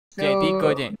Cek,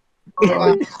 tiga cek.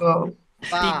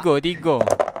 Pak. Tiga.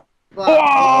 Pak.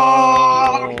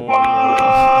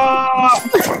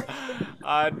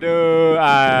 Aduh,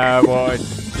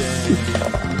 boceng.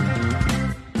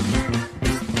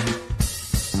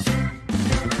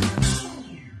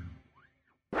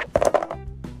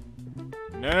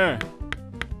 Nah.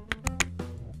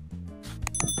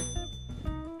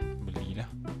 Belilah.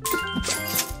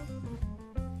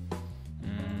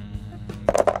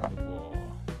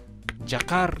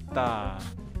 Jakarta.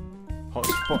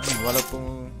 Hotspot ni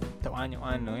walaupun tak banyak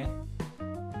mana ya.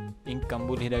 Income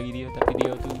boleh dari dia tapi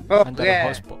dia tu antara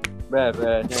hotspot.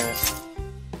 Beres.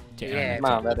 Cek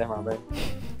Maaf.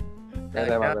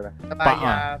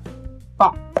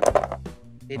 Pak.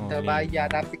 Kita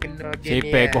bayar tapi kena gini.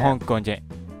 Siapa ke Hong Kong cek?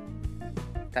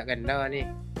 Tak kena ni.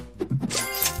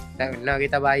 Tak kena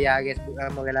kita bayar guys sebut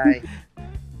nama orang lain.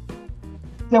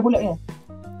 Dia bulat ya.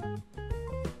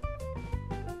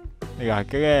 Ya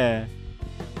ke?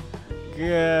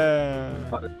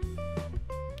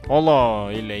 Allah,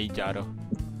 ila ijaro.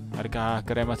 Harga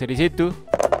keren masih di situ?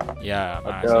 Ya,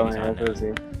 masih di sana.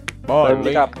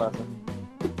 Boleh.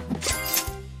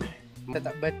 Kita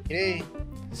tak betul.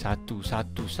 Satu.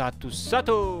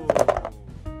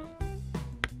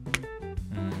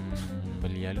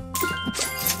 Beli lah lu.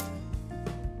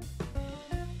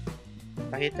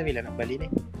 Kita bila nak beli ni?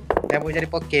 Saya mau jadi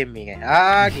Pokemon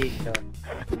kan? Gitu.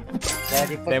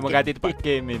 Saya mau ganti tempat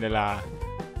game ni lah.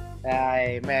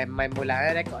 Main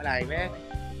bola rekod lah main.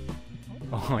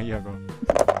 Oh iya kok.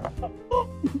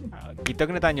 Kita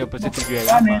kena tanya persetujuan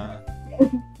apa.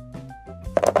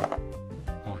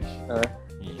 Oh.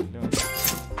 Gila.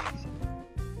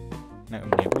 Nak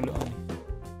beli pula ni.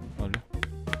 Olah.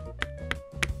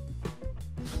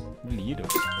 Beli dah.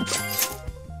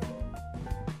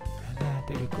 Alah,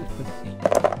 tak ikut pusing.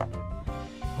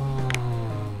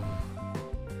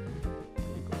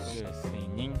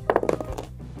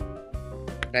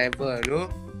 Driver tu.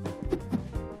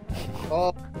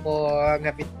 Oh,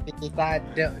 dengan piti tak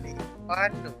ada ni.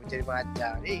 Mana jadi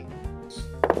macam ni?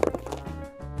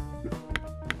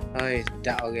 Oi,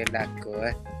 tak orang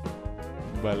laku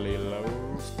Balik lah.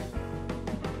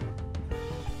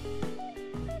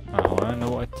 Nak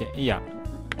buat cek. Iya.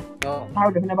 Oh.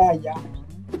 Tahu dah kena bayar.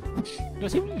 Dah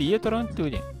saya beli ya orang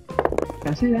tu je.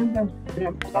 Kasih dah.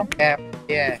 Okay.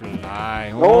 Yeah.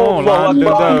 Fly. Oh,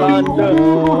 landa tu.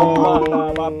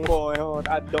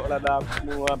 Adok lah dah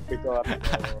semua habis kau.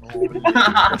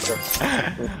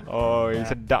 Oh,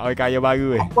 sedap oi kaya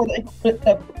baru Apa tak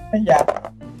ikut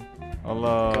bayar.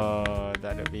 Allah,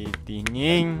 tak ada piti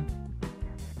nying.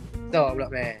 Tak pula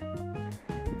man.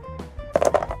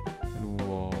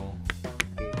 Luar.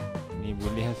 Ni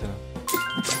boleh asal.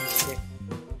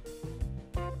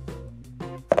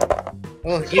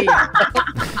 Oh, gila.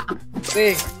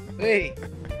 Weh.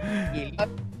 Gila.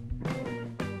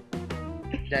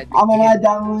 Ama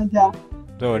majang.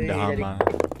 Tu dah aman.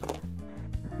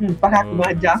 Pakai aku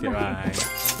majang.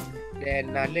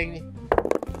 Dan naling ni.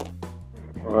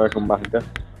 Oh, kembang dah.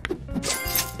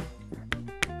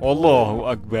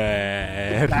 Allahu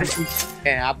Akbar.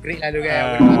 Upgrade lalu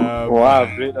kan. Wah,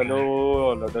 upgrade lalu.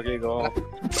 Dah kira.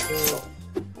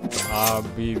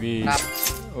 Habibi.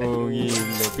 Oh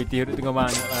gila, piti hidup tengah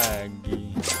banyak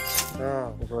lagi.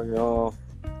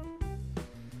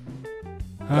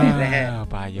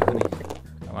 Payah ni.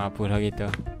 Tak mampu lah kita.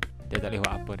 Dia tak boleh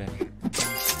buat apa dah ni.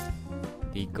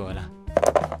 3 lah.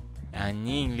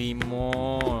 Anjing 5.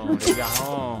 Dah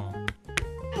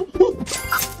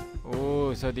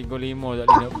Oh, so 35 tak boleh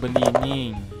nak beli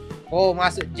ni. Oh,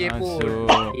 masuk je pun.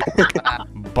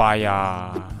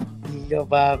 Bayar. Gila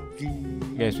babi.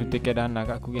 Guys, suntik ke dana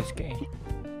kat aku guys sikit ni.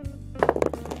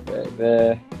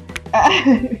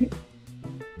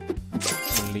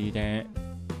 Beli je.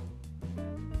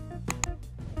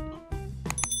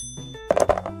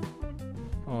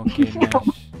 Okey,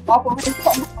 nice.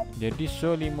 Jadi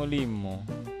so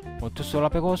 55. Oh tu so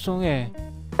 80 ke?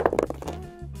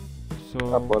 So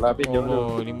apa lah pinjam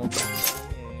dulu. 50.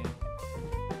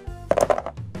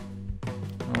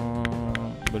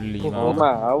 Beli mau.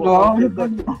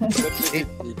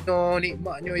 Itu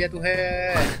nikmatnya ya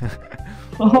Tuhan.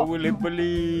 Boleh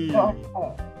beli.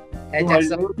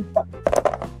 Jasa.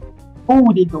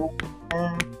 Dia tu.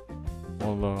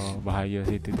 Allah, bahaya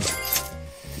situ tu.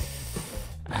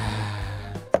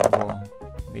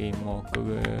 Demo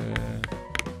ke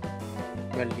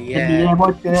Beli Dia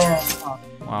botol.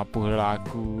 Apalah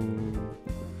aku.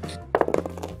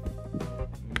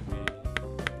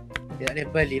 Dia tak boleh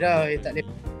beli dah, dia tak boleh.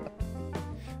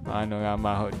 Mana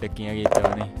ramai hot deking kita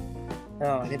ni.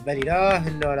 Dia beli dah,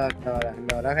 hendak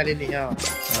dah kali ni.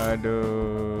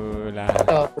 Aduh, pula.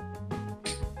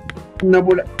 Kena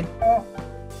pula.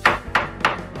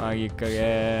 Mari ke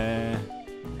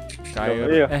Kairo.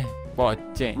 Iya.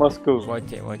 Bocek. Moscow.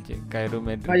 Bocek. Kairo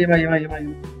Madrid.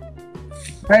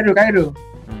 Maju. Kairo.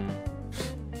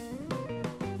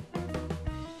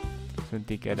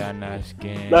 Suntik ke dana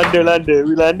sikit.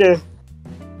 Landa.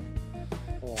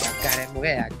 Oh, agak dah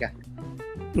murah agak.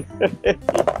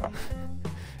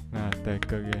 Nah,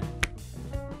 teka ke.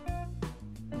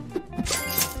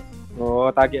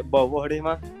 Oh, target bawah dia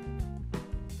mah.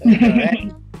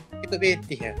 Itu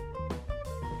betih ya.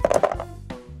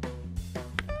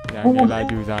 Jangan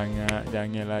laju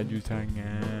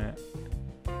sangat.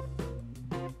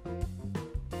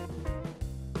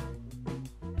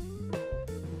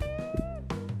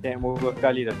 Cek muka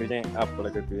kali dah tu cek. Apa lah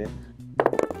tu ya?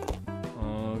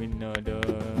 Oh, kena dah.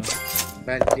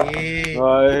 Balik.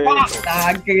 Oi.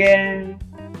 Tak keren.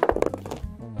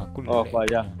 Aku Oh,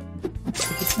 payah.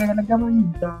 Kita nak gambar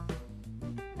hitam.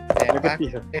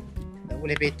 Negatif. Tak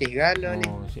boleh betih kan ni.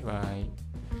 Oh, asyik baik.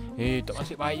 Tak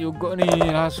asyik baik juga ni.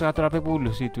 Rasa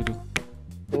 180 situ tu.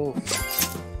 Oh.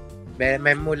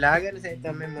 Main mula kan saya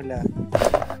tahu main mula.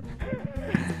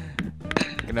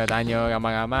 Kena tanya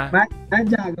ramai-ramai.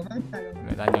 Ajar ke?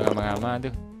 Kena tanya ramai-ramai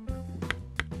tu.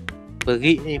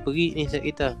 Perik ni set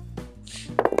kita.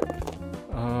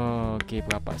 Oh, okey,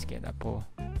 berapak sikit tak apa.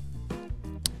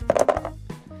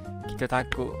 Kita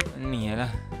takut ni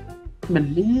lah.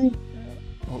 Beli.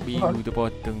 Oh, biru tu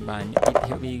potong banyak.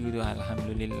 Titik biru tu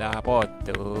alhamdulillah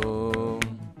potong.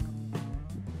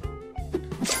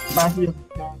 Masih.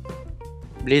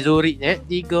 Beli Zurich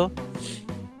 3.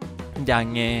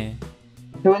 Jangan.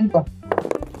 Cuba apa?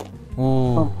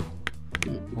 Oh,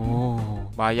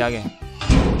 bayar kan?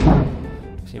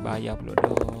 Saya bayar pula dah.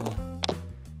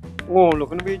 Oh, lu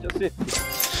kena bijak sih.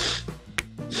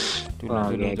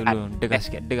 Tolong. Degas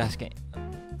sikit.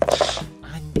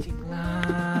 Anjing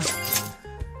lah.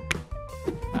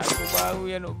 Aku baru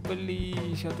yang nak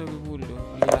beli 180.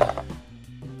 Belilah.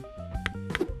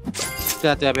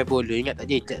 180 ingat tak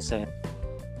jejak saya.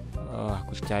 Oh,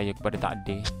 aku percaya kepada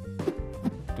takdir.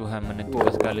 Tuhan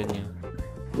menentukan segalanya.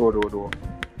 Dua.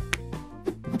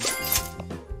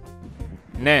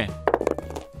 Anjing.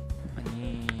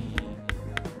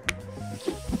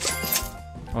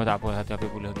 Oh, tak apa,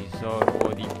 180 lagi. So,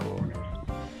 2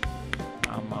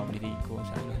 Amal beli 3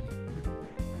 salah ni.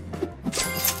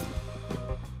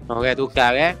 Orang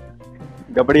tukar kan?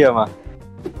 Gabriel mah.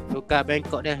 Tukar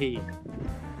Bangkok dah hi.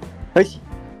 Hei.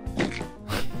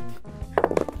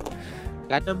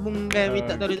 Kata mung kan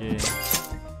minta tahu.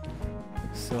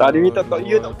 So, Tadi minta tak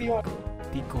ya tak pi. 3.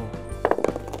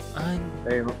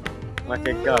 Anjing.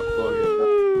 Macam gapo gitu.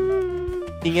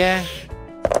 Tinggal.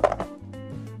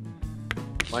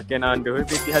 Makin ando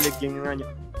piti hal lagi nganya.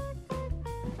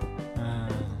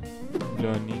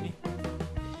 Belum ni.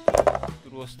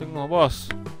 Terus tengah bos.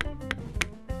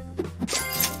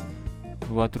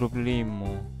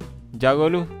 225.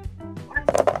 Jaga lu.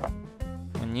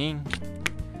 Anjing.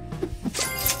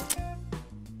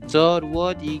 So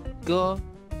 2, 3,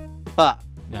 4.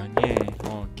 Jangan.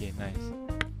 Okay, nice.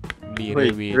 Beli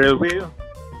Railway. railway.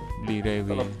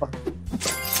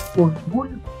 Bul.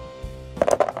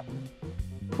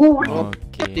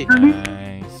 Okay,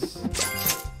 nice.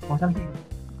 Pasang 3.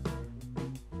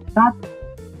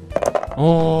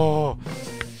 Oh.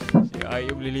 Si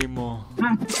Ayu beli 5.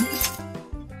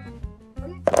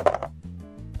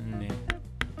 Ni.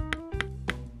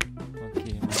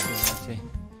 Okay, masih.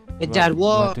 Kejar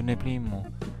wo. 225.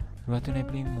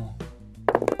 225.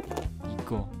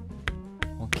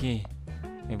 3. Okay.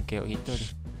 MKO kita tu.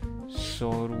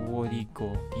 Sorwo 3.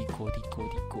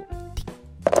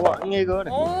 Wah, ngego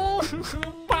dah. Oh,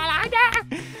 pala dah.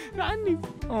 Nani?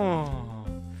 Oh.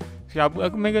 Siapa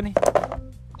aku mega ni?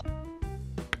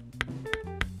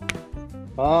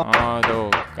 Oh,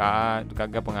 Tu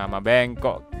kagak pengamal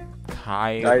Bangkok.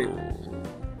 Kairo.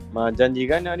 Mah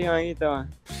janjikan nak ni orang kita mah.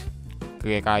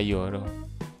 Kira kayu tu.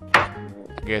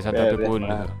 Kira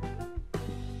 170.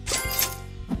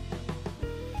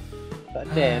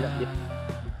 tak ada nak dia.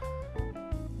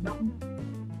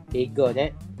 3 je.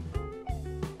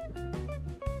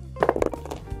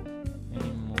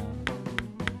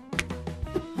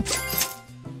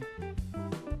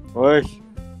 Oi.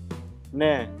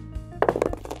 Nah.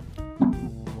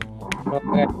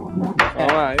 Okay.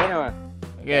 Awak kan awak.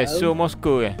 Okay, so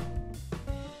Moscow ke?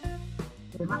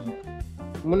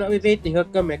 Mu nak beli betih ke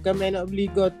kami nak beli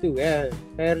go tu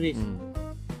Paris.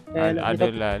 Ada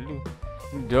lalu.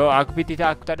 Dah aku piti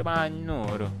tak aku tak ada mana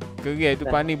tu. Kerja tu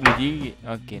pani beli diri.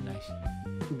 Okay, nice.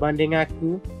 Banding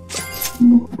aku.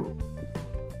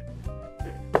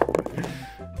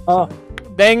 Oh,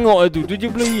 Tengok tu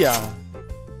 70 riyal.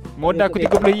 Modal aku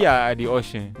 30 riyal di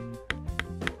Ocean.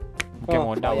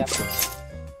 Bukan modal aku.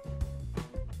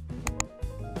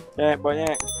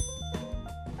 Banyak.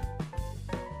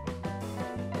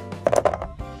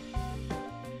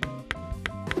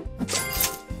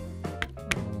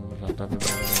 Tapi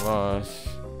bos.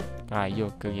 Kayo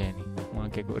ke ya ni.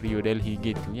 Makan kat Rio Delhi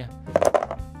gitu ya.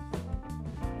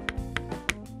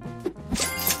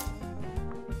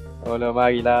 Oh lah,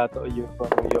 marilah Tok Yu kat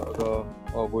New York ke.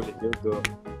 Oh boleh juga.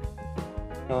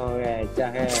 Oh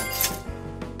cah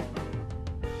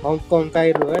Hong Kong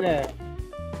Cairo kan.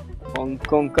 Hong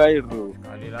Kong Cairo.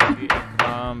 Kali lagi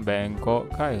Bangkok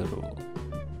Cairo.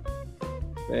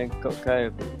 Bangkok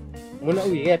Cairo. Mu nak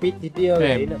pergi kan PT dia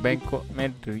kan. Bangkok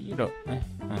Madrid dok.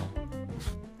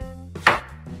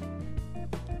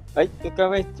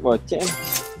 Tukar bocek.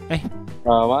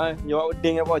 Mah, jawab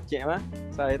uding apa bocek mah?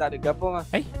 Saya tak ada gapo mah.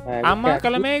 Amal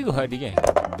kalau merah dia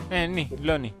kan. Ni,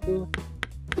 lo ni.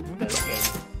 Mudah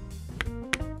sikit.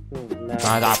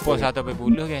 Tak apa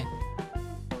 1.10 kan.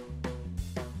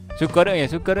 Suka dah ya,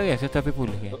 1.10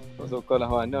 kan. Suka lah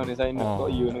mana ni saya nak Tok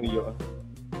Yu New York.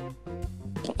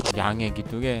 Jangan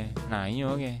gitu ke. Nah,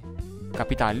 iyo ke.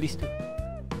 Kapitalis tu.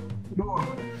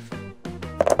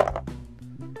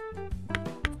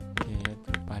 Okey,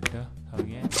 terpada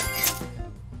okey.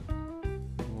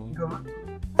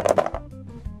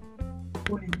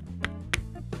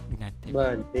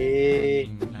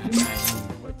 Balik.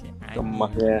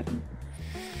 Kemah ya.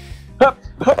 Hap.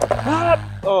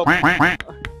 Oh.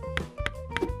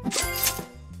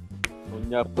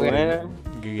 Nyapu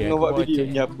Nova video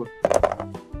nyapu.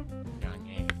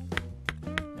 Jangan.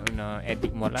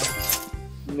 Edit mula.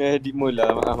 Edit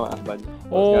mula, maaf banyak.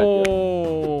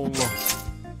 Oh.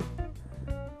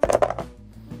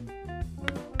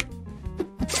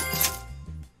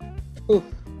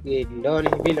 Gila ni,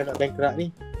 bila nak bankrupt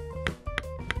ni.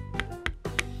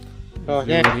 Oh,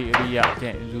 Zurich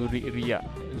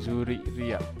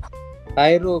Riak.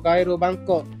 Cairo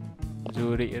Bangkok.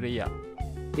 Zurich Riak.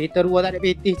 Kita dua tak ada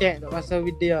PT cek tak pasal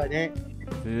video cek.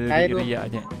 Zurich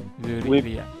Riak cek. Zurich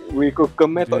Riak. We kau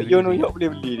komen Tok Yu New York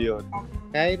boleh beli dia.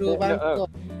 Cairo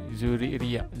Bangkok. Zurich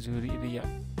Riak.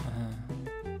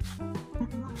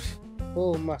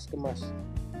 Oh, kemas.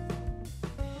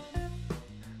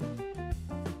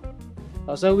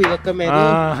 Tak usah we kau komen tu.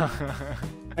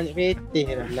 Banyak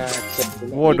PT dah nak.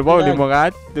 Wah, dah bawa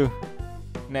 500.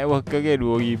 Naik worker ke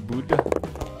 2,000 dah.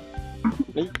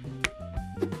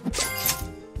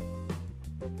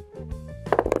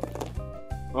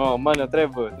 Oh, mana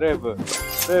Trevor.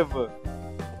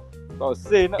 Kau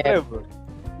say nak Trevor.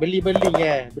 Beli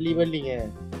eh.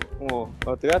 Oh,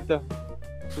 kau terkata.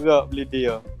 Gerak beli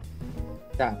dia.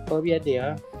 Tak apa biar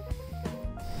dia.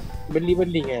 Beli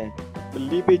eh.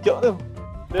 Beli pejak tu.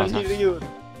 Dari Rio.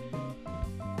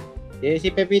 Dia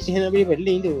si PPT nak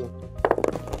beli tu.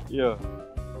 Ya.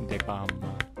 Tak faham.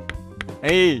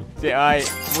 Hei, cik ai,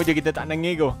 semua je kita tak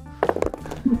nangis kau.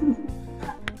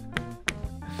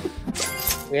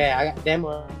 Okay, agak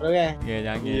demo dulu kan. Okay,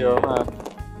 jangan. Ya,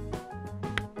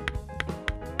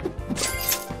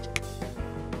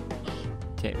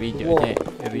 Cek video cek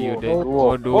Rio deh.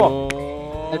 Waduh.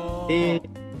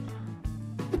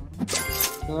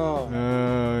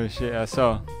 Shit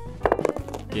asal.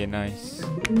 Okay, nice.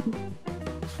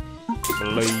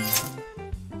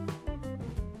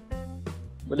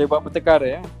 Boleh buat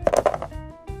pertekara ya.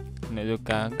 Nak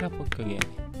tukar ke apa ke ni?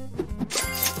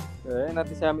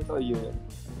 Nanti saya ambil Tokyo.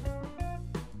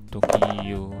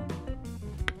 Tokyo.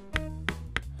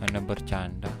 Anda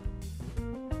bercanda.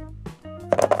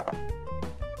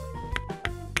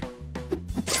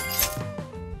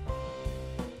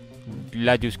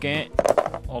 Laju sikit.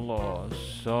 Allah,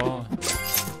 so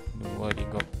 2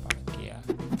 3 pagi ya.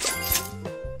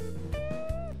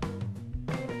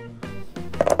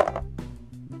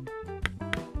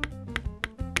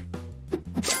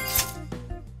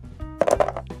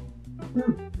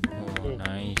 Oh,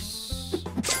 nice.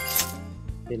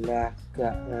 Bila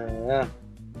kak.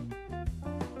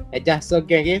 Just so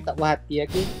geng tak puas hati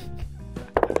aku.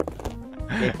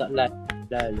 Tak lal.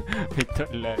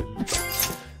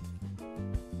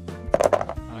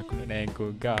 Aku nak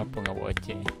nego apa ngak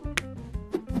bocek.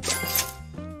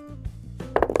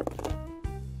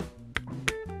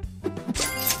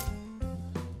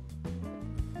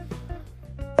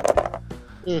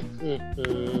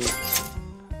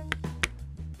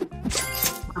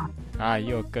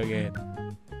 Ayo kaget.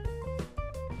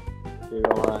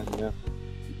 Kawannya.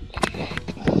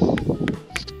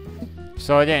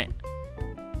 So je.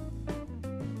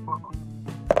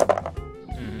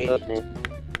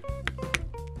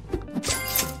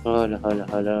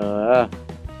 Alah.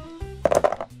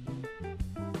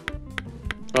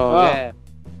 Oh,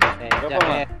 Berapa,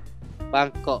 Mak?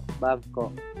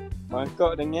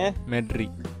 Bangkok dengan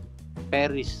Madrid.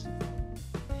 Paris.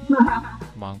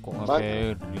 Bangkok dengan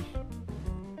Paris.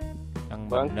 Yang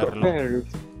benar Bangkok lah. Paris.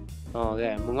 Oh,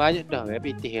 mengajak dah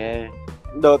pitih.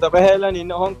 Dah tak payah lah ni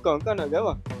nak Hong Kong kan nak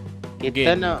jawab.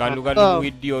 Kita nak Kalau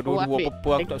video dua-dua ambil apa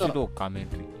aku tak TikTok. suka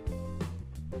Madrid.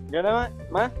 Gimana,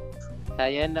 Mak?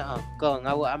 Saya nak Hong Kong,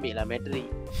 awak ambil lah Madrid.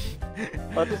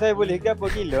 Lepas tu saya boleh ke apa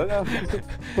gila kan?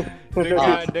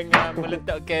 Dengan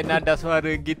meletakkan nada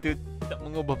suara gitu tak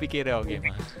mengubah fikiran okey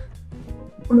mah.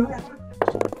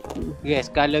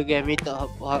 Guys, kalau game itu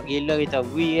hak gila kita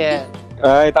win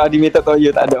Tak ada minta tak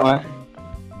ya tak ada, Mak.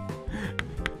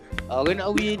 Orang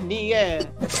nak win ni kan.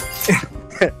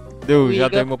 Tu Wih,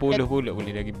 150 pula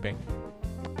boleh lagi bank.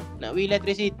 Nak win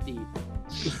electricity.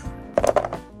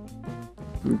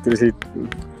 Terus itu.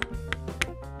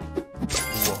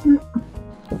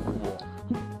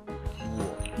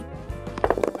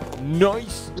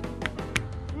 Nice.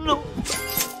 No.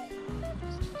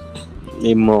 5.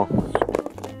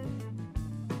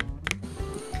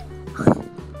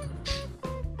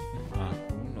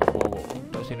 Aku nak bawa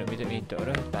tak saya nak minta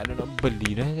dah. Tak ada nak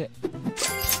beli dah.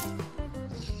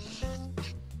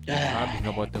 Habis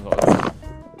nak potong kat orang.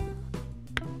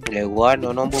 Lewan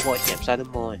nombor WhatsApp sana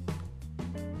mo.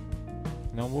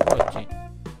 Nombor kocek.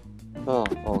 Oh,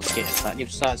 okey. Tak ni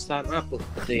besar apa?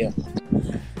 Betul ya.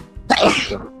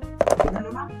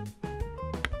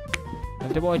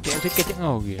 Nanti bawa cek sikit cek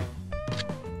ngau ke.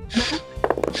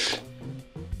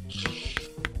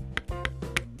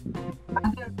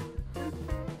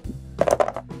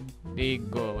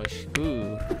 Tiga bosku.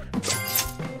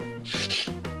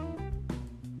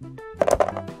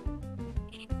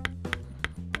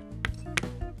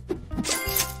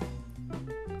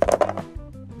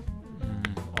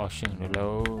 Ocean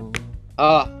dulu.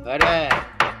 Oh, ada.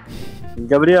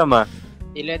 Gabriel, Mak.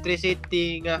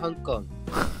 Electricity dengan Hong Kong.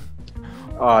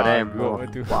 Oh, Ah, Remo. gua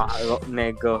tu. Wah,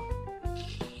 nego.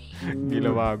 Gila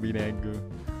babi nego.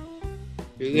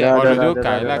 Dah, Kalau dah, tu dah,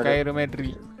 kalah dah. Cairo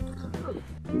Madrid.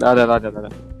 Dah.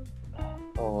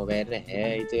 Oh, beres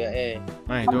itu ya.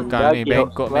 Mai tu kan ni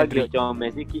Bangkok Madrid. Lagi comel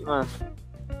sikit, Mak.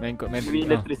 Bangkok Free Madrid.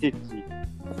 electricity.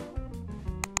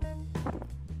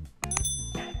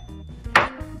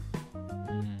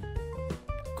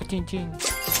 Kucing-cing.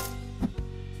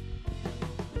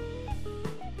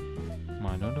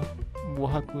 Mana dah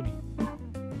buah aku ni?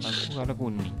 Aku warna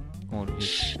kuning. Oh,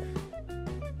 yes.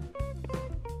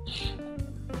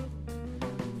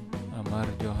 Amar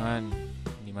Johan,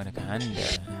 di manakah Anda?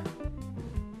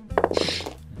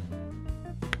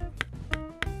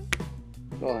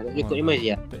 Oh, nak ikut imej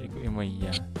ya. Tak ikut yang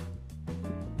Maya.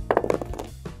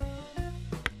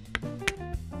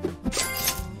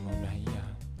 Memanglah iya.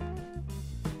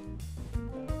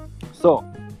 So.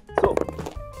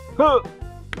 Huh.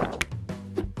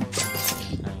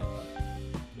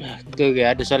 Tu ke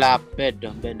ada salah apa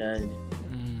dah benar.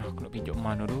 Aku nak pinjam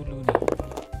mana dulu ni?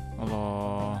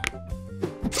 Allah.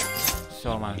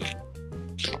 So man.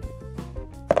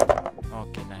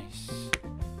 Okay, nice.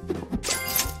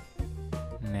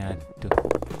 Nah tu.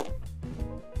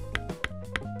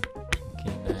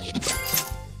 Okay, nice.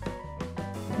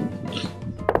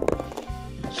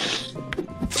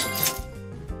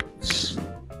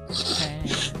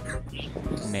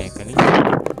 Nah kali.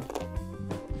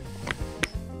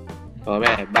 Oh,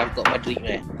 Bangkok Madrid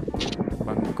meh.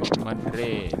 Bangkok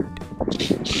Madrid.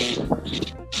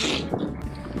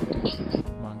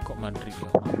 Bangkok Madrid ya.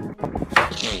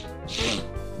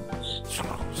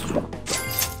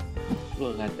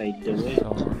 Oh, kata itu eh.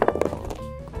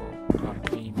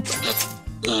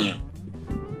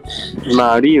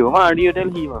 Mario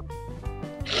Delhi, Mak.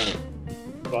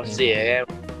 Rossi kan.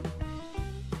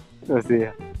 Terus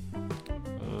ya.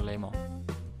 Lemon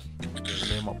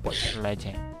pot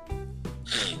legend.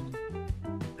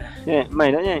 Main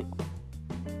tak, Nyai?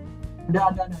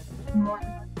 Ada.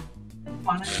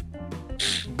 Mana?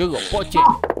 Gerok pocek.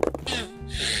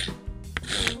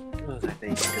 Oh, kata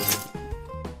itu.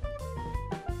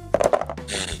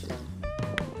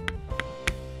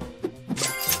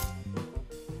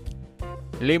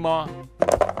 Lima.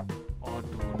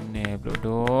 Aduh, ne pula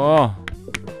dah.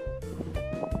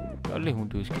 Tak boleh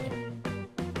mundur sikit.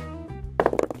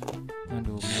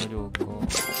 Aduh, Jogo.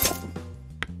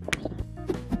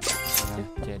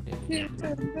 Jadi.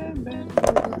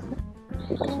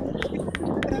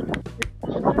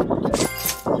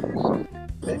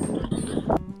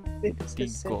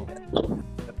 Tiga.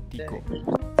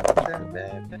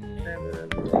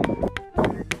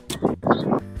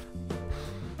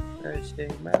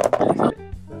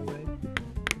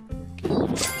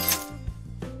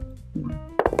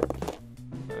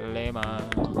 mah.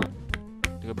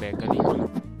 Terbang kali.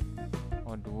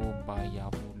 Aduh,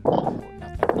 bayar pula.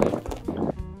 Nak pakai.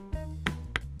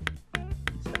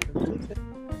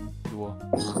 2.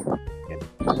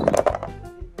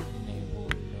 Ni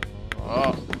pula.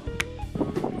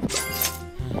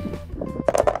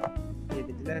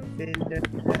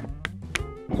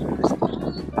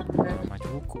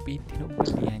 Macam buku PT nak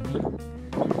beli ni.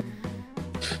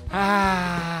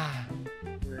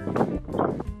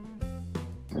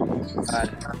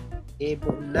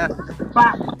 Ibu nak.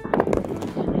 Pak.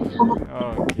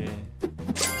 Okey.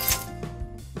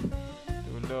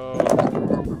 Tolong.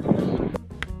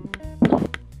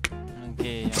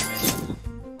 Okey,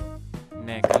 yang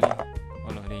ni kali.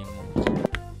 Allah lima.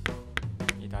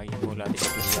 Kita lagi bola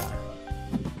 30 ya.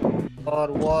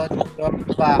 Forward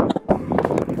back.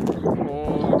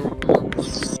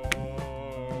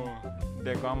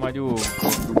 Dia kau maju.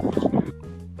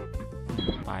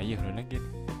 Payah dah lagi.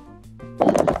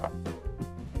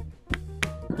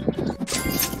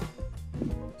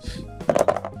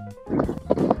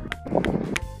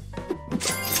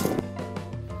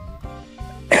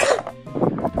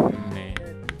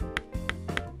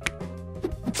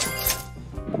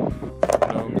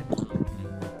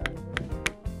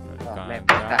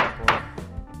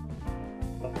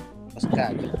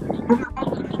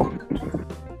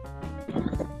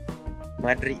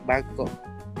 Madrid Bangkok.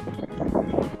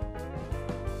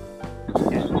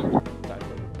 Tak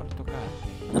ada pertukar.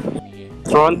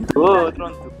 Toronto.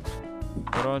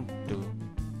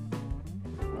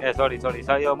 Sorry.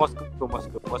 Saya Moskow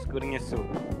dengan Seoul.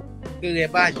 Kira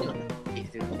banyak.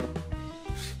 Itu.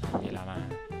 Yelah mah.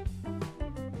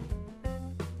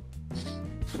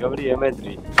 Dia beri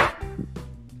Madrid.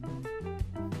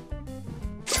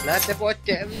 Nanti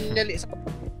pocek menjelik.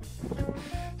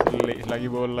 Selik lagi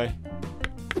boleh.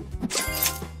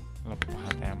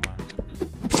 Lepas tema.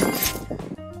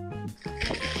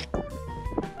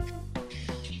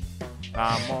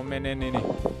 Lama main ini nih.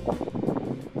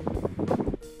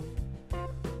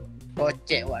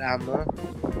 Pocek buat lama.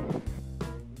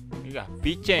 Iya,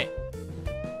 picek.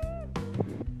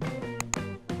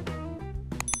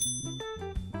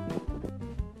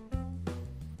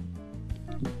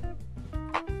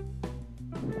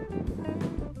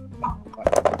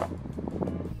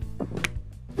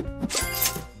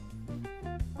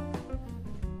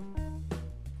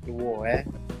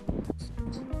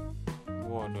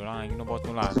 Wah, dorang ingin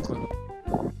potong lagu.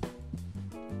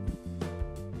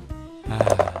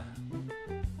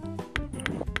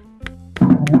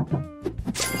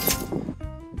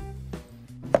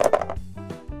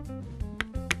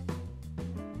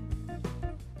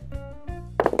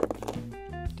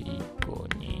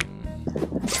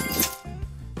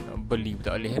 Beli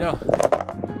tak boleh dah.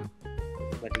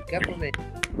 Beli ke apa meh?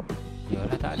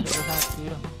 Yalah tak ada satu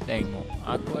dah. Tengok,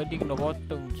 aku adik kena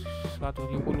potong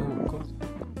 150 hukum.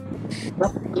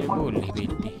 Dia boleh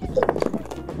BT.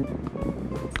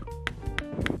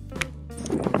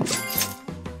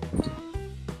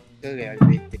 Kira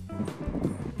BT.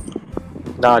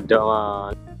 Dah ada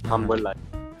mah. Humble lah.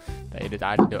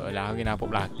 Tak ada lah. Aku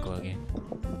nampak belakang kan.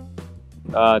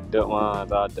 Tak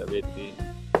ada BT.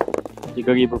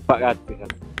 3,400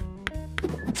 kan.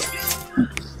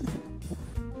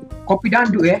 Kopi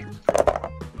danduk ya.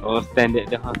 Oh,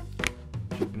 standard dah.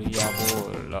 Beli ya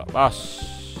bola. Bas.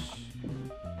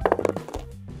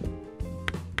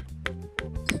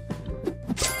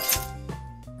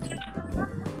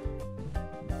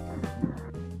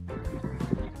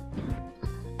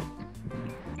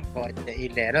 Kau ada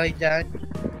iler dah ijan.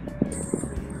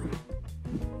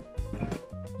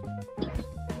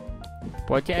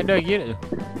 Pocek ada lagi tu?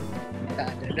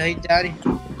 Tak ada dah ijan ni.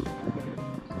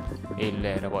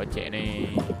 Dah pocek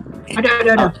ni.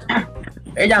 Ada.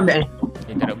 Jam ambil ni.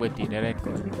 Kita nak berhenti dah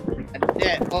rekod.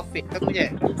 Ada profit kamu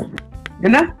je.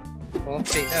 Kenapa?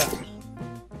 Profit dah.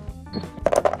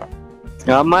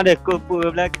 Ramai dah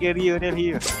kupu belakang Rio dia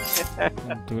Rio.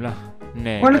 Itulah.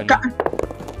 Nek. Kau lekat.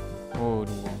 Oh,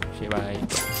 dua. Syek baik.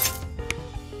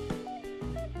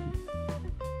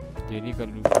 Jadi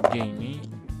kalau game ni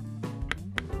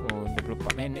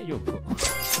 24 minit juga.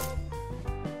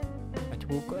 Macam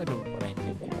buka ada 24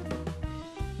 minit.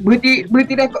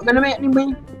 Berhenti rekod kena banyak ni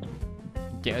main.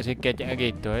 Cek sikit cek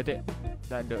gitu tak.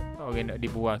 Tak ada orang nak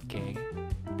dibuat ke.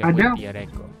 Ada. Berhenti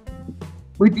rekod.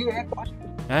 Berhenti rekod.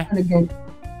 Ada gen.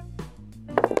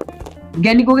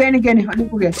 Gen ni korang ni. Hak ni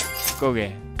korang. Kau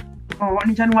ke? Oh, hak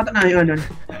ni channel tak naik mana.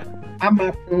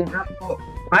 Ahmad aku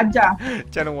ajar.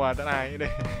 Channel wah tak naik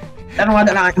deh. Channel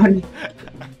tak naik ni.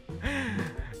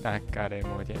 Nakar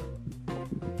demo je.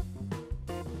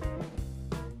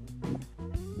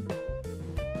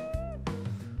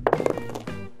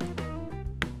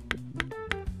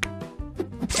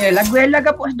 Lagu Ella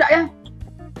kapok sedap ya.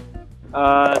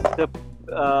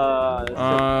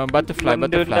 Butterfly.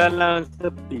 Dalam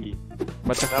sepi.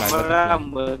 Butterfly.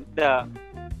 Lama-lama dah.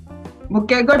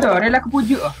 Bukan kau tu, rela aku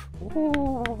pujuk.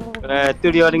 Tu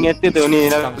dia dengan tu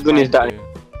ni lagu ni sedap ni.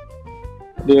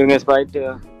 Dia dengan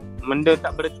spider. Benda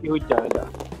tak berhenti hujan dah.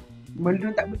 Benda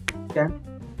tak betul.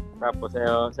 Apa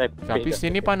saya Tapi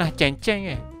sini panas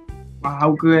ceng-ceng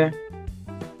Wow ke.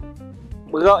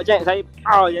 berak je saya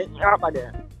je apa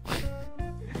dia.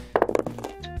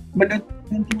 Benda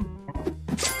nanti.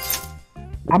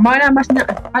 Amal lah mas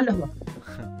nak alah lah.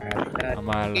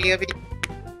 Amal. Kira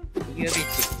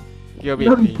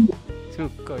Kira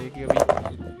suka je kira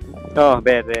Oh,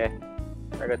 beres.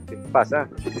 Tak kata pas ah.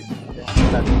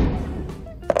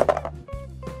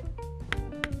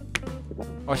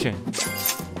 Ocean.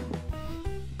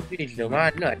 Bila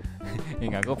mana?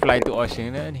 Ingat kau fly to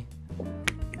ocean dah ni.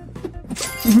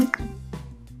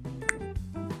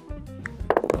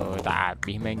 Oh, tak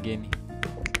habis main game ni.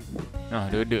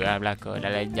 Duduk lah belakang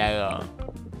dalam jarak.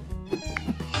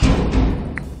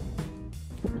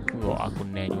 Oh, aku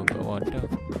naik juga water.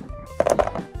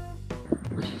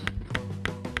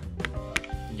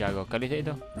 Jaga kali saya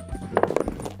tu.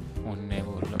 Oh, naik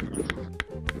pula.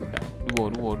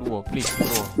 Dua, please,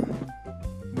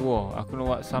 dua. Aku nak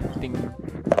buat something.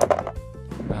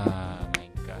 Ah, my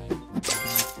god.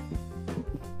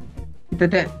 Kita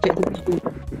tak cek tu.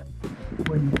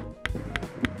 Dua.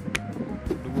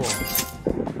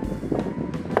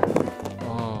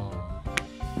 Oh.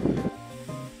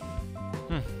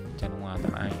 Macam mana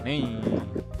tak naik ni.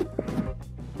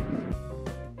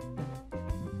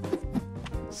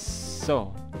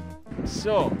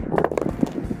 So.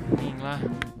 Ning lah.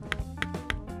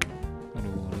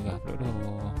 Aduh, dah pula.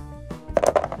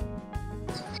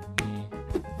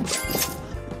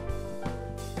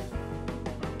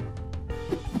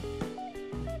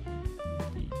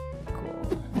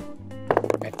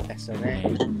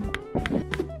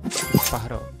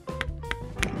 Pahro.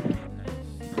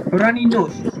 Running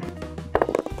nose.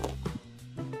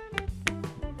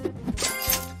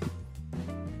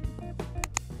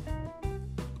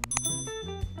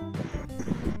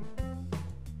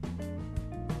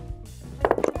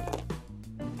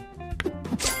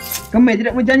 Kemai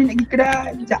tidak mau jalan nak pergi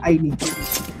kedai ajak air ni.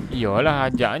 Iyalah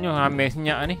ajaknya ambil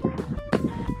senyap ni.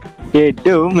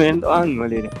 Kedo main tu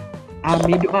boleh ni.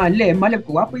 Ambil duk malam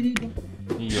ku apa je tu.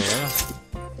 Iyalah.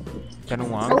 Kan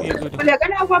uang dia tu. Boleh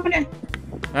kan apa ni?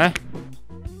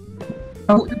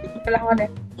 Awak tu kelah malam.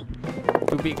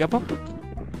 Tubik ke apa?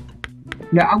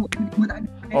 Ya awak tu tak ada.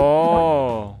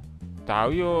 Oh. Tahu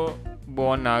yo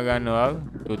Bona kan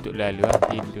tutup lalu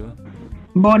itu.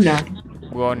 Bona.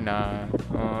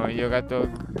 Oh, dia kata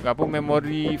apa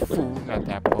memori full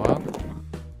kata apa.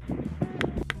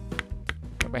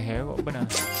 Apa hero benar.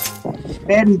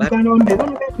 Ben bukan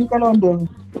London.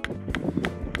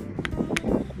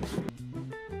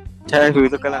 Cara tu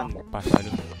kalang. Pas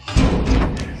lalu.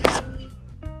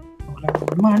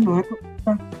 Mana aku?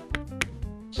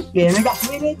 Dia nak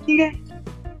boleh ke?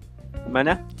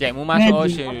 Mana? Cek mu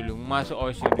masuk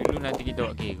ocean dulu nanti kita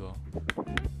buat kira.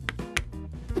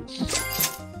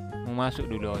 Mu masuk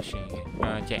dulu ocean ke.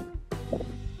 Cek.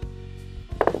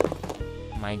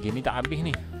 Main game ni tak habis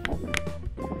ni.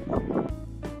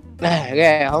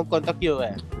 Hong Kong Tokyo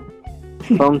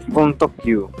Hong Kong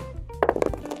Tokyo.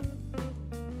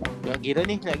 Nak gira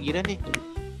ni.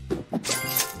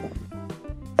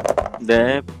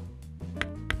 Dah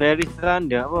Paris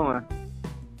London apa mah?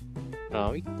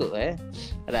 Oh, ikut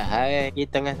Ada hal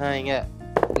kita tengah saing ke.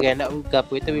 Bukan nak buka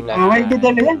apa kita bila. Kita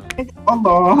lihat.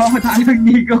 Allah, tak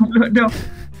lagi kau pula dah.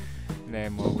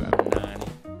 Nemo buat benar ni.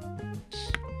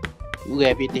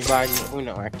 Ugai pitih banyak pun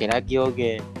nak makan lagi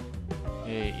okey.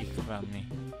 Ikram ni.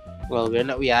 Wah, dia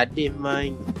nak we adif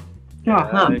main.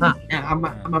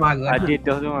 Amat marah. Adit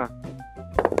dah tu mah.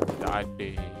 Tak ada.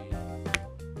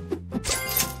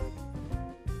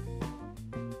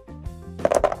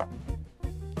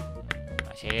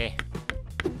 Masih.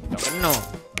 Tak kena.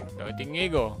 Tak tinggi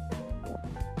go.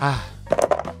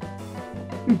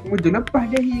 Mungkin lepas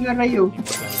dia hingga rayu.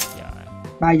 15 ya.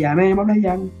 Bayar main 15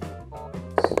 yang.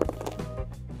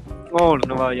 Oh,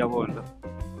 nak bayar boleh.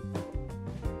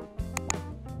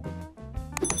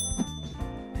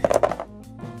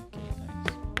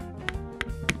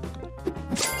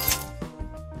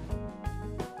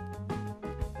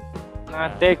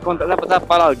 Tekon tak dapat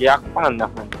siapa lagi, aku pandang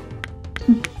kan.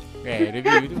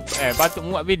 Review tu. Patut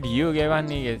buat video ke mana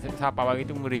ni ke. Siapa bagi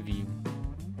tu review.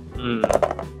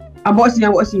 Unboxing.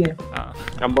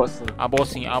 Unboxing.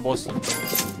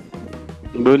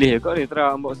 Boleh kau ni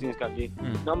try unboxing sekali.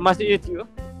 Nak masuk YouTube?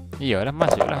 Iyalah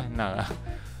masuklah. Nah.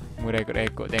 Mu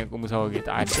rekod-rekod tengok kumpul sore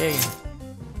tak ada ke.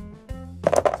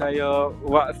 Saya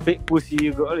buat fake pussy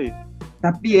juga ni.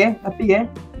 Tapi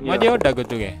Mau dia udah kau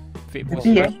tu ke? Fake Tapi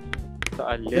pussy. Tak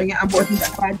ada. Saya ingat abang tu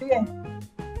tak ada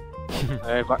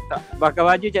Tak pakai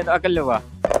baju cak tak akan lepas.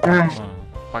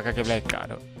 Pakai ke belakang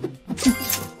tu.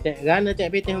 Cek gana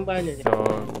cek PT banyak cek.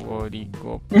 So,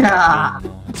 digo. Ya.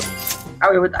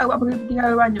 Awak betul awak pergi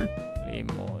tinggal banyak. 5.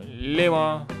 3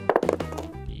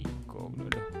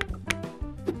 dulu.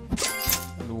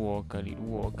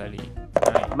 2 kali.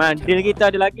 Man, deal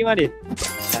kita ada lagi mah dia.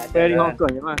 Tak ada Dari lah. Hong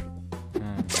Kong je mah.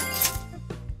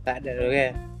 Tak ada dulu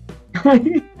kan.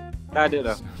 Tak ada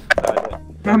dah. Tak ada.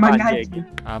 Memang Panjang gaji.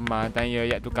 Amal tanya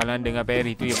yak tukar London dengan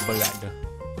Paris tu yang berat dah.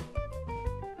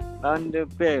 London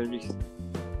Paris.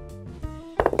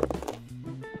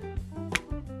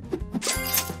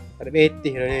 Ada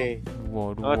PT dah ni.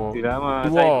 2. Oh, tidak mah.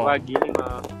 Dua. Saya pagi ni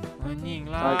mah. Anjing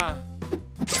lah.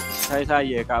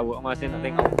 Saya kat awak masa nak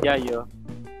tengok Jaya.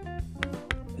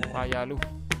 Payah lu.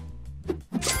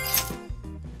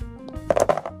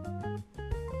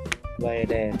 Bayar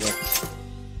dah.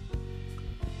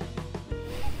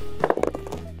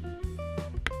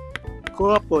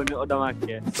 Kau apa ni order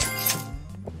makan?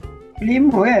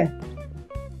 5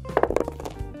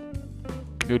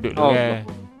 Duduk Oh, dulu eh.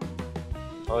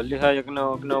 Oleh saya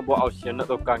kena buat option nak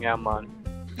tukar nyaman.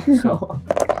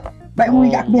 Baik mu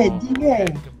kat Beijing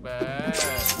Cepat.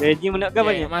 Beijing mana kan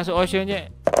banyak. Masuk ocean je.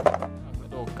 Aku nak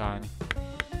tukar ni.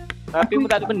 Tapi mu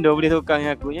tak ada benda boleh tukar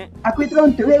dengan aku nya. Aku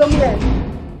teruntuk kamu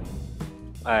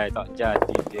Tak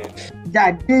jadi dia.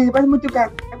 Jadi lepas mu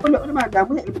tukar. Aku nak makan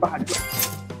mu nak lepas dah.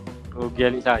 Rugi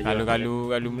alik saya.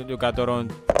 Kalau nak tukar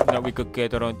Toronto, nak pergi ke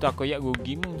Toronto aku yak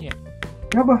rugi mu je.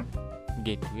 Kenapa?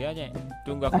 Gitu ya je.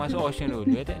 Tunggu aku masuk ocean dulu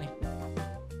ya tak ni.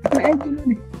 Aku nak edit dulu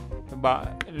ni. Sebab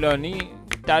lo ni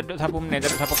tak ada siapa menang, tak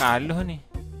ada siapa kalah ni.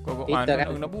 Kau Kita mana kan. nak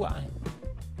kena buat ni.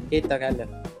 Kita kalah.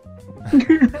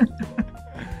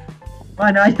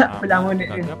 Mana ayat pelang ni.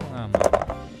 Tak apa ngamal.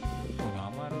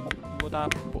 Ngamal buat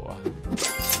apa ah.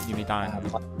 Gini tanah.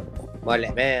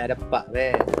 Boleh meh, ada pak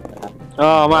meh.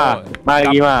 Oh, ma.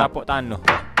 Mari ma. Tapuk tanah.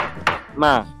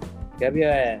 Ma. Kaya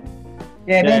biar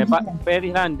Pak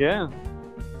Paris London.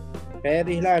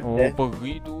 Paris lah Oh, ada.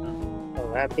 pergi tu.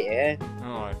 Oh, apik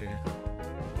Oh, ada.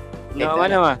 Nak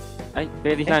mana ma?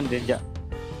 Paris London jap.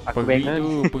 Aku Pergi bang.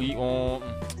 tu, pergi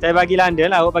Saya bagi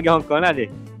London lah, awak bagi Hong Kong lah dia.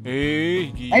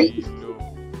 gila.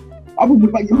 Apa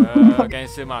boleh bagi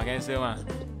Cancel mah.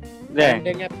 Dah.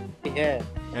 Dengan apik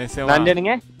Cancel mah. London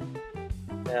dengan?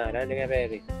 Nah, dengan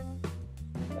Paris.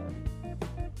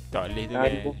 Tak boleh tu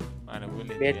London. dia. Mana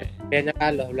boleh tu Biar dia. biar nak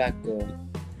kalah belakang.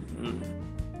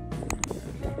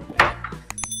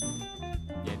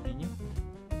 Jadinya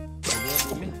dia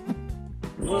boleh.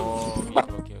 Oh,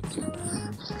 okey.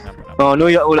 Nampak. Oh,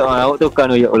 New York pula awak tukar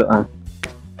New York pula.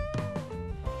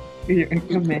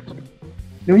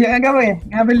 Lu jangan apa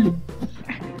Jangan beli.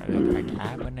 Lagi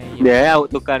apa ni? Dia awak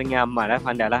tukar dengan Amal lah,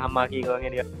 pandailah Amal kira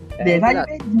dengan dia. Dia saya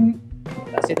Beijing.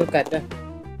 Tak situ kat dah.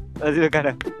 Saya tukar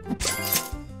dah.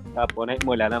 Tak apa, naik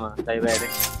mula lah mah. Saya bayar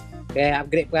dia. Okay,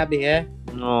 upgrade pun habis ya.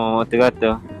 Oh,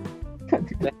 terkata.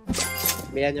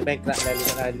 Biarnya bankrupt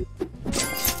lalu.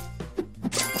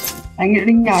 Angin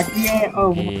ringat dia.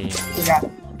 Oh, Okey. tidak.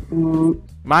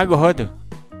 Marah tu.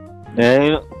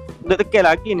 Nak tekan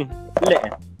lagi ni.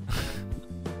 Lek.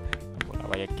 Tak nak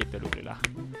bayar kita dulu lah.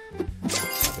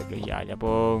 Kita ya aja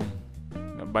pun.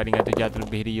 Nak banding dengan tu jatuh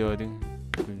lebih dia tu.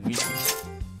 Pergi.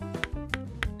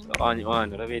 On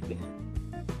dah betul.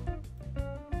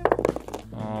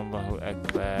 Allahu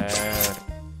Akbar.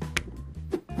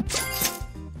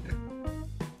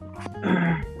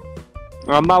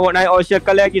 Amal awak naik ocean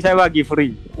kali lagi saya bagi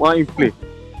free. Wang play.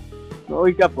 Nak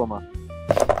oi apa mah?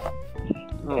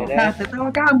 Nah,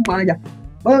 tahu kamu aja.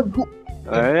 Bagus.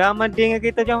 Amal dengan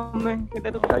kita jom.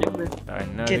 Kita tukar jom. Tak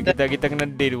kena. Kita kena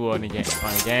deal dua ni, Jack.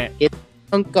 Mari, Jack.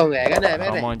 Hong Kong kan dah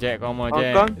Paris. Come on, Jack. Hong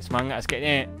Kong? Semangat sikit,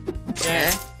 Jack.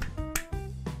 Jack.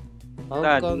 Hong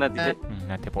Tak, Kong nanti kan.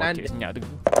 Nanti pokok senyap tu.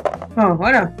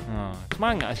 Mana?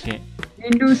 Semangat sikit.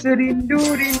 Rindu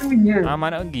rindunya.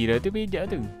 Amat nak pergi dah tu bijak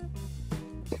tu.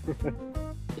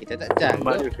 Kita tak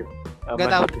jaga. Kau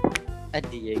tahu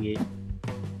tadi lagi.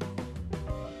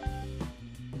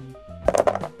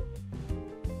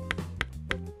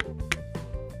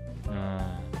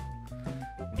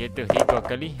 Gitu 3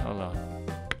 kali. Allah.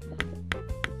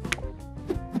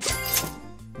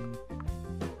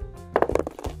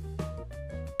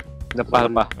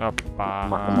 Lepas. Apa?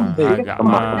 Kemah. Agak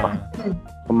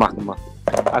Kemah.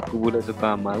 Aku budak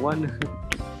suka Amal. Mana?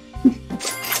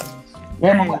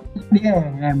 Memang dia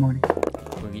memang.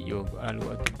 Pergi yo lalu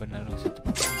aku benar satu.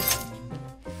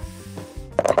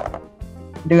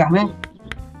 Derah meh.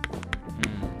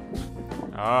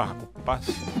 Aku pas.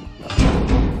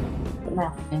 Nah,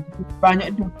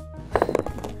 banyak tu.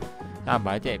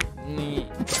 Sabar cek. Ni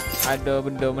ada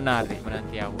benda menarik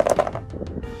menanti aku.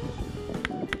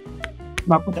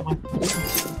 Bapa tak mati.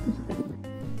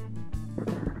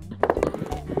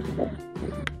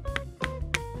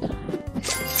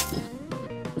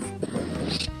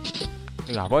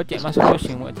 Lah, bawa cek masuk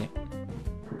pusing buat cek.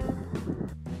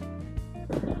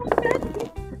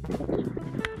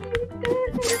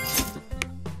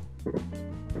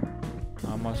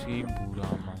 Lama 1000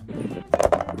 lama.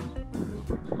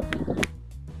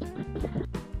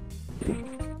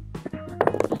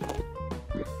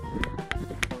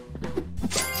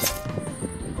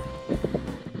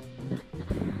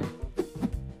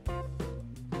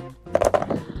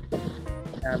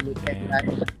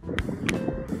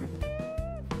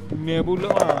 Ni pula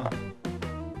ah.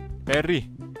 Perry.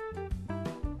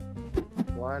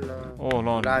 Mana? Oh,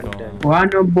 London.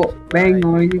 Warna bok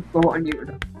bengoi ni kau ni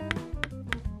dah.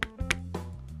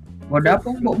 Bodoh apa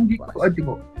bok pergi kau tu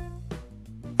bok.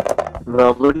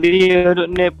 Berapa dia duduk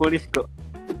ni polis kok.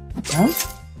 Ha?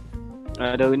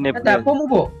 Ada ni Tak apa mu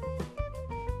bok.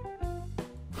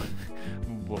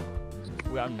 Bok.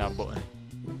 Buat nak bok ni.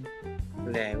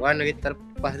 Leh, warna kita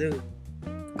lepas tu.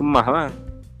 Kemah bang.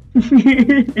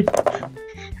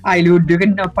 Ai luda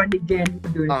kena panik gen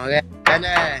betul. Oh, kan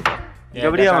Ya,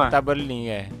 Kau beli apa? Jakarta Berlin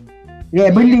ke?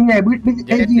 Ya beli beji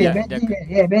Jakarta- beji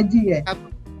ya beji ya.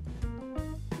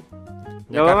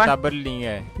 Jakarta Berlin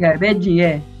ke? Ya beji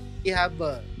ya.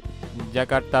 Haba.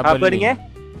 Jakarta Apa Berlin.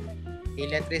 ni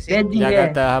Electricity. Beji ya.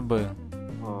 Jakarta Harbor.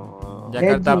 Oh.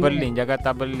 Jakarta Beijing, Berlin, Jakarta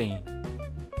Berlin.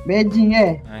 Beji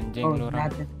ya. Anjing Oh, lu orang.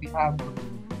 nak tepi apa.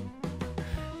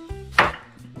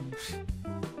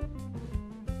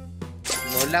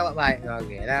 Mula buat baik.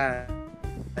 Okey lah.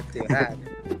 Betul lah.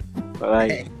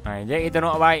 Baik. Ha, Jack kita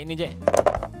nak baik ni, Jack.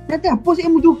 Nanti apa sih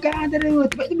mu juga antara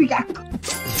cepat tu bagi aku.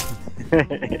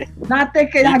 Nanti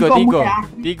ke Tiga, aku mu tiga. ya.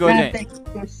 Tiga, Jack.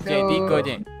 Jack, tiga,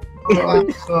 Jack.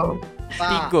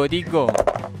 Pak. Tiga.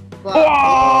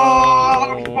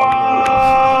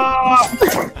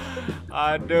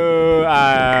 Aduh,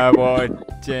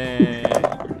 boceng.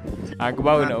 Aku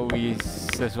baru nak wis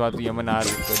sesuatu yang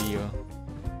menarik ke dia.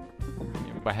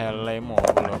 Bahaya lemo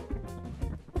pula.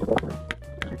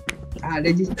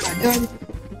 Ada je ada.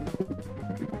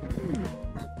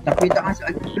 Tapi tak masuk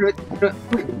terus.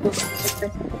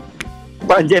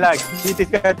 Panjang lagi. Kita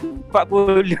sekarang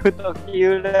 40 tak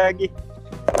kira lagi.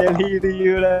 Jadi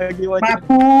dia lagi macam.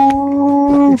 Papu.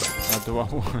 Satu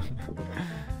apa?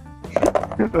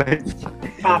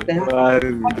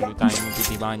 Baru. Lu tanya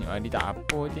piti banyak ni tak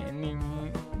apa je ni.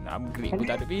 Nak upgrade pun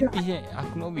tak ada piti je.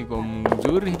 Aku nak pergi kau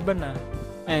jurih benar.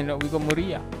 Nak pergi kau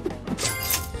meriah.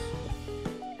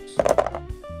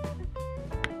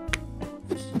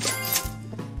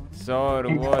 So, 2,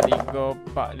 3,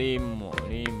 4,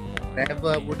 5.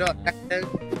 Level budak kata.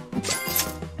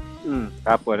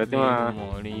 Apa dah tu mah.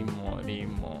 5.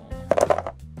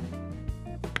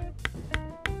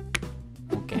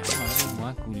 Okey,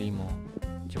 aku 5.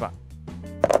 Cepat.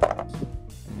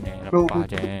 Ni lepas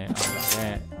je. Agak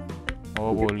je.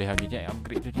 Oh, boleh lagi je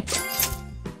upgrade tu je.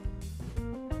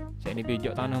 Saya ni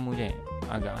pijak tanahmu je.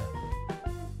 Agak.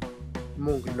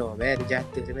 Mungkin no,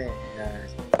 jatuh tu 5.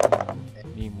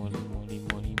 Kita tolong 5.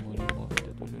 5.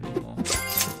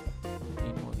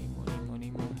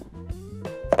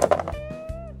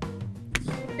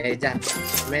 Jatuh.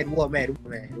 Main dua. 5.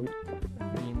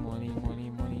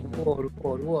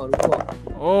 Dua.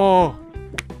 Oh,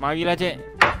 marilah cik.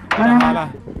 Malah.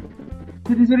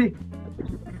 Sorry.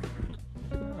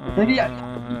 Tadi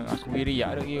aku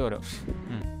wiriak dah kira dah.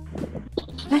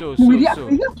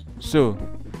 So.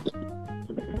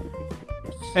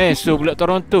 So pula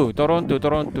Toronto.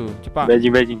 Cepat.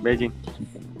 Beijing.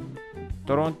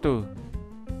 Toronto.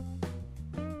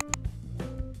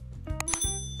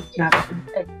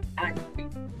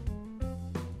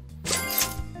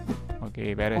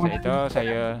 Okey, beres itu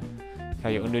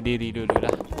saya undur diri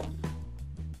dululah.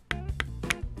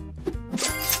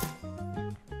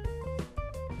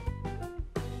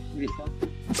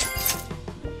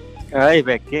 Hai,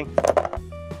 backing.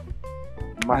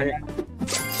 Mahal.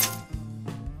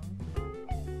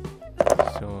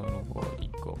 So, nombor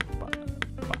 3,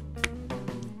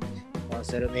 4. Oh,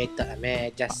 seru meta.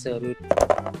 Jasa dulu.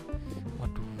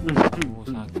 Waduh,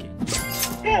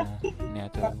 sakitnya. Ni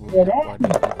atas gua ada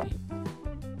tadi.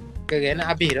 Kira nak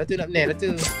habis dah tu, nak benar dah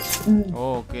tu.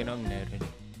 Oh, okey nak benar ni.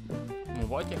 Mau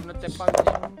bawa cek nak tepang je.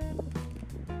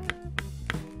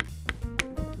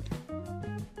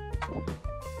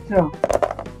 So.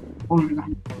 Oh,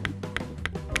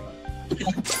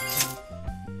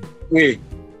 Weh.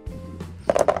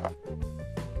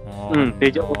 Oh,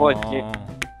 Pejok no. bocek.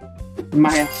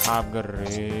 Lemah ya.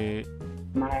 Upgrade.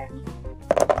 Lemah ya.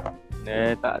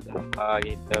 Tak ada apa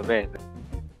kita best.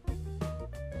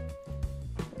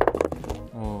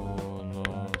 Oh, no.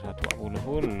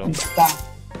 140 Bisa.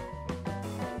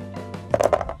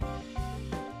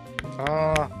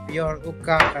 Oh, pure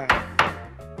ukar.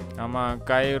 Nama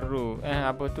Kairu.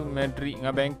 Apa tu? Madrid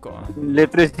dengan Bangkok.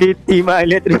 Electricity mah,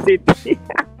 electricity.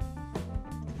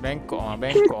 Bangkok mah.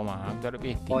 Aku tak ada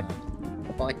PT.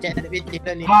 Pocek ada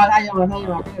pintu ni. Ha, saya mah.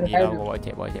 Ni lah bawa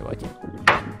cek.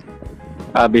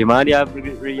 Habis mah dia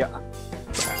beriak.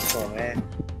 Tak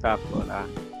Tak apa lah.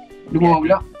 2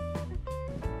 pula.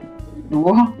 2,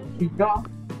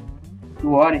 3.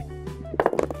 2 ni.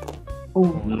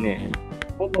 Oh, Ni.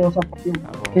 oh sampai ni.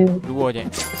 Apa? Dua je.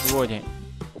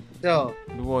 So,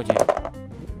 Oh, ni.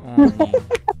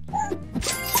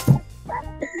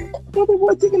 Ada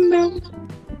bocah kena.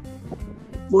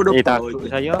 Bodoh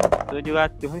Takut saya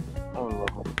 700 ni.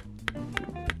 Allah.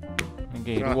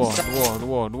 Okey, dua.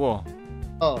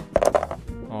 oh,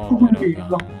 Oh, Okey,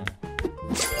 dah. bang.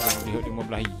 Lihat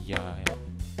 15 ya.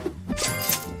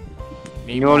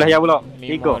 15 ya pula.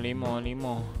 5.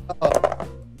 oh.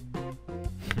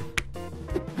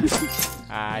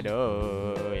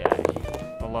 Aduh, ya.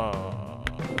 Allah.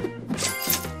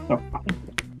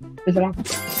 Serang.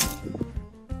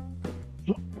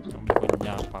 Sambil kau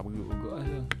nyapa beruk lah.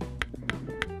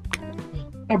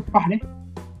 Tempah ni.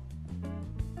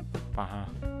 Faham.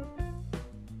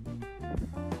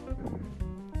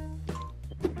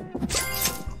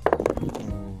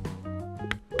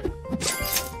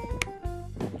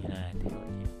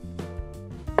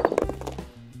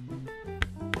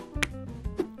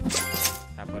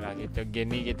 Apalah kita game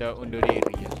ni kita undur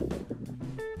diri je.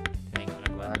 Tengok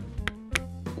lagu mana.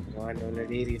 Mana nak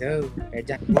diri tu.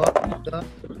 Ejak bot tu.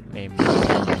 Memang.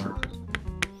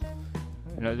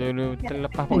 Nak dulu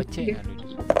terlepas bocek lah dulu.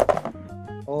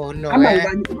 Oh no Amal eh.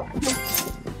 banyak.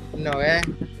 No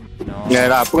No. Ya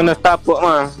lah, apa kena tapuk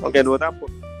mah. Okey, 2 tapuk.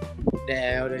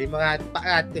 Dah udah 500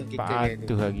 400 kita ni.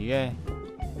 400 lagi kan.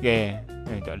 Okay.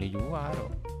 Tak boleh jual tu.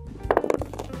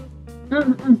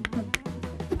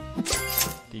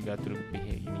 300 lebih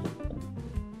lagi ni.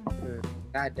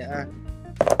 Tak ada ah.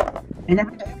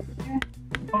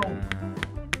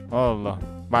 Allah.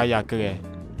 Bayar ke ke?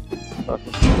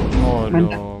 Oh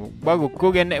no. Bagus kau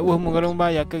kan network mu kalau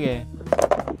bayar ke ke?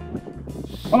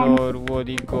 Sorbo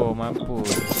diko mampus.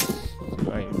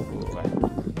 Baik buat.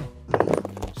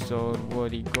 Sorbo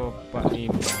diko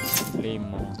 45.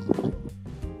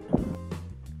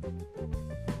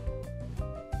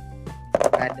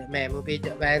 Ada memo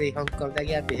pijak bari Hong Kong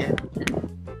lagi habis ya.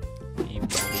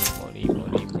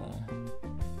 5.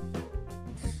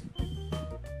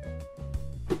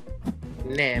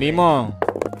 Nah. 5.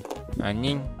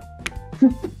 Anjing.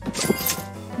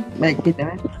 Baik kita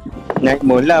kan. Naik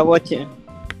mula bocek.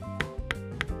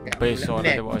 Peso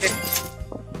dah buat macam.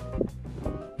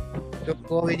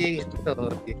 Cukup je gitu.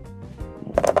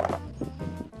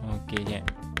 Okey je.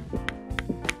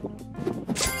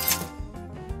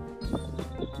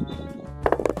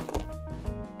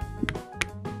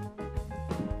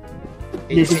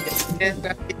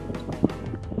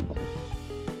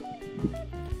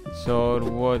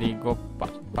 Sorbo diko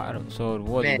pak.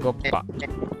 Sorbo diko pak.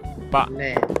 Pak.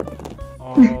 Nah.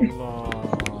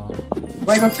 Allah.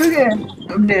 Baik kau ke?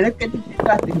 Benda lah kat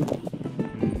kita tu.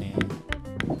 Ni.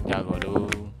 Jaga dulu.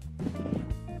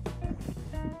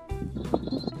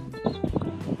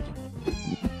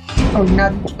 Oh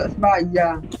nak tak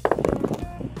sembahyang.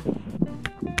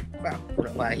 Pak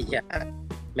pula bayar.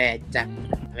 Mecak.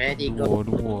 Medigo.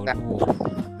 Dua.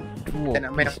 Kita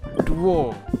nak main.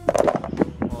 Dua.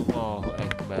 Allahu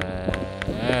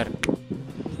Akbar.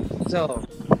 So,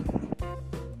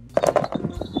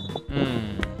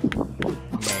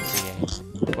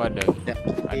 Ada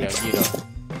lagi dah.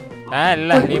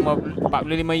 Alah 45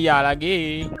 ya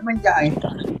lagi. Menjai.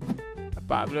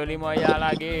 45 ya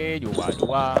lagi. Jual.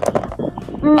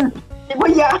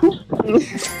 Sembahyang.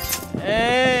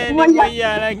 5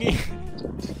 ya lagi.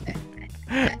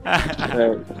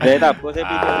 Saya tak apa, saya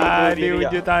Di video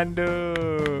wujud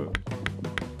tanduk.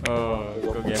 Oh,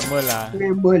 kau gamer lah.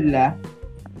 Rebel lah.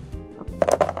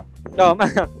 Oh, mah.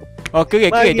 Oh,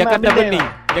 kira Bagi Jakarta mak benda beli.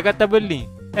 Jakarta beli.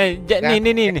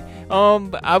 Ni.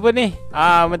 Apa ni?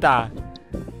 Bentar.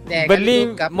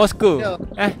 Berlin, Moskow.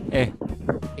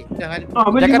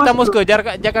 Jakarta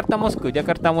Moskow.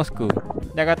 Jakarta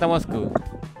Moskow.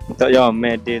 Tak jauh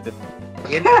mede tu.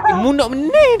 Mu nak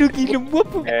menang tu gila buat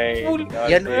apa?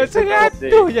 Yang 100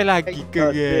 je lagi ke.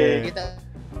 kita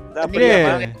Tak boleh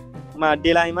mah. Mah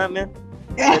dia lah imam ya.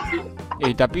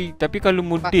 Tapi kalau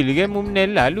model kan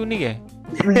Mumnel lalu ni kan.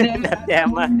 Nanti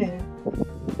Ahmad.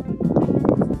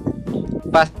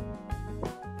 Pas.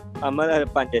 Ahmad ada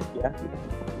depan je sikit lah.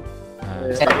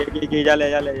 Ha. Gigi jalan.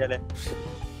 Jalan.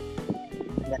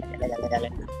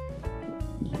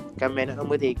 Kami nak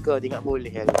nombor 3 tengok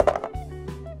boleh kali.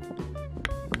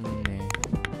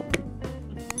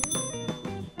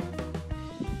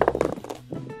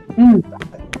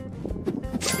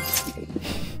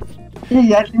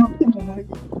 Iya, tengok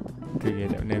lagi. Dia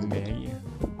tak benar-benar lagi.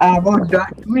 Bodoh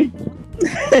ni.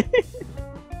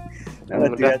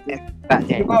 Tak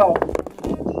je.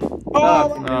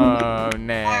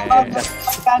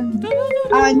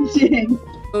 Anjing.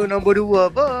 Oh, nombor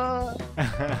 2 apa?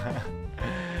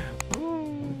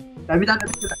 Tapi tak ada.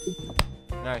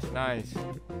 Nice.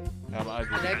 Selamat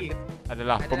Ada lagi.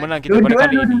 adalah pemenang kita pada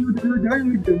kali ini.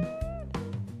 Dua.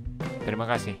 Terima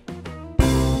kasih.